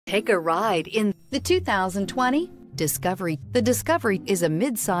Take a ride in the 2020 Discovery. The Discovery is a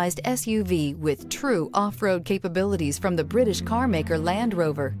mid-sized SUV with true off-road capabilities from the British carmaker Land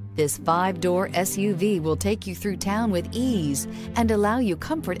Rover. This 5-door SUV will take you through town with ease and allow you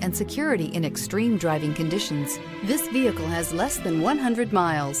comfort and security in extreme driving conditions. This vehicle has less than 100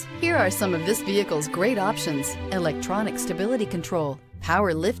 miles. Here are some of this vehicle's great options: electronic stability control,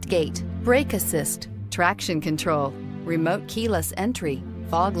 power liftgate, brake assist, traction control, remote keyless entry,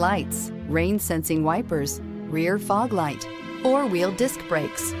 fog lights, rain sensing wipers, rear fog light, 4-wheel disc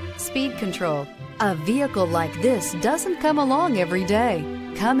brakes, speed control. A vehicle like this doesn't come along every day.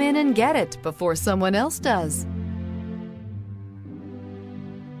 Come in and get it before someone else does.